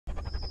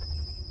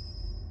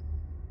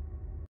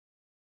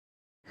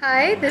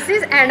Hi, this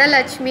is Anna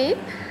Lakshmi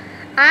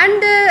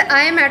and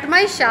I am at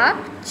my shop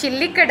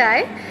Chilli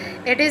Kadhai.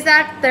 It is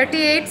at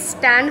 38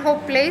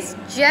 Stanhope Place,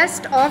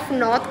 just off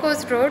North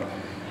Coast Road.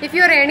 If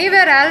you are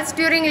anywhere else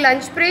during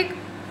lunch break,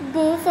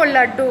 go for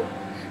laddu.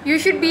 You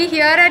should be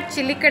here at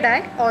Chilli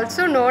Kadhai,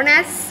 also known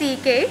as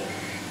CK.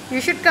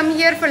 You should come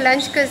here for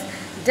lunch because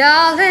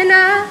darling,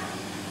 I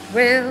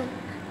will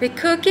be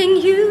cooking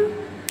you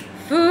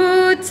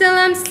food till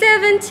I'm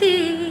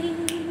 70.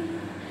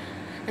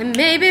 And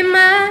maybe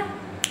my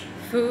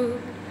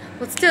food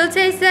will still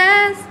taste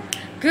as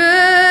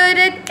good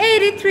at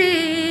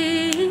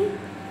 83.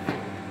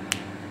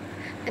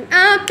 And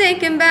I'm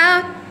thinking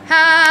about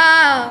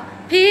how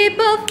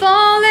people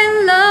fall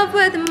in love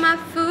with my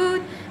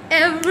food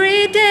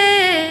every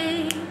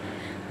day.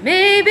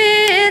 Maybe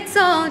it's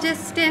all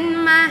just in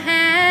my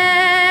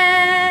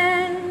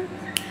hands.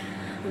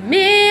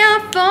 Me, I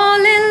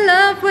fall in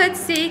love with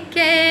CK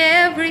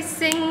every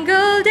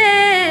single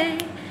day.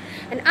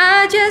 And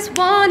I just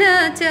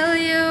wanna tell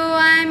you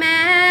I'm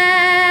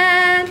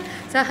in.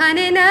 So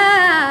honey,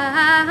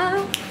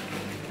 now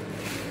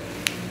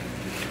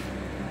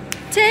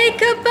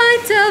take a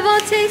bite of our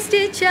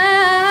tasty chow.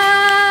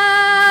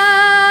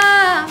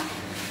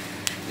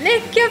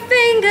 Lick your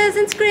fingers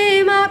and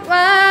scream out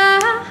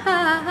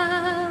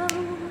wow.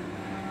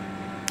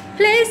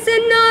 Place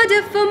an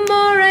order for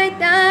more right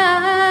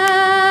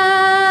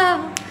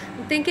now.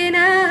 I'm thinking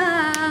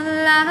out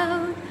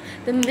loud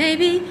that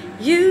maybe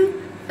you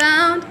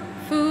found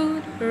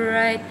food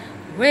right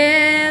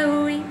where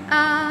we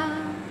are.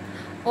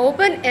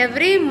 Open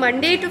every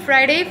Monday to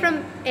Friday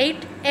from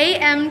 8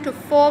 a.m. to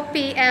 4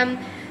 p.m.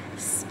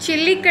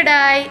 Chilli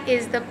Kadhai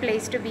is the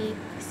place to be.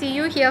 See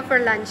you here for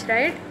lunch,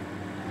 right?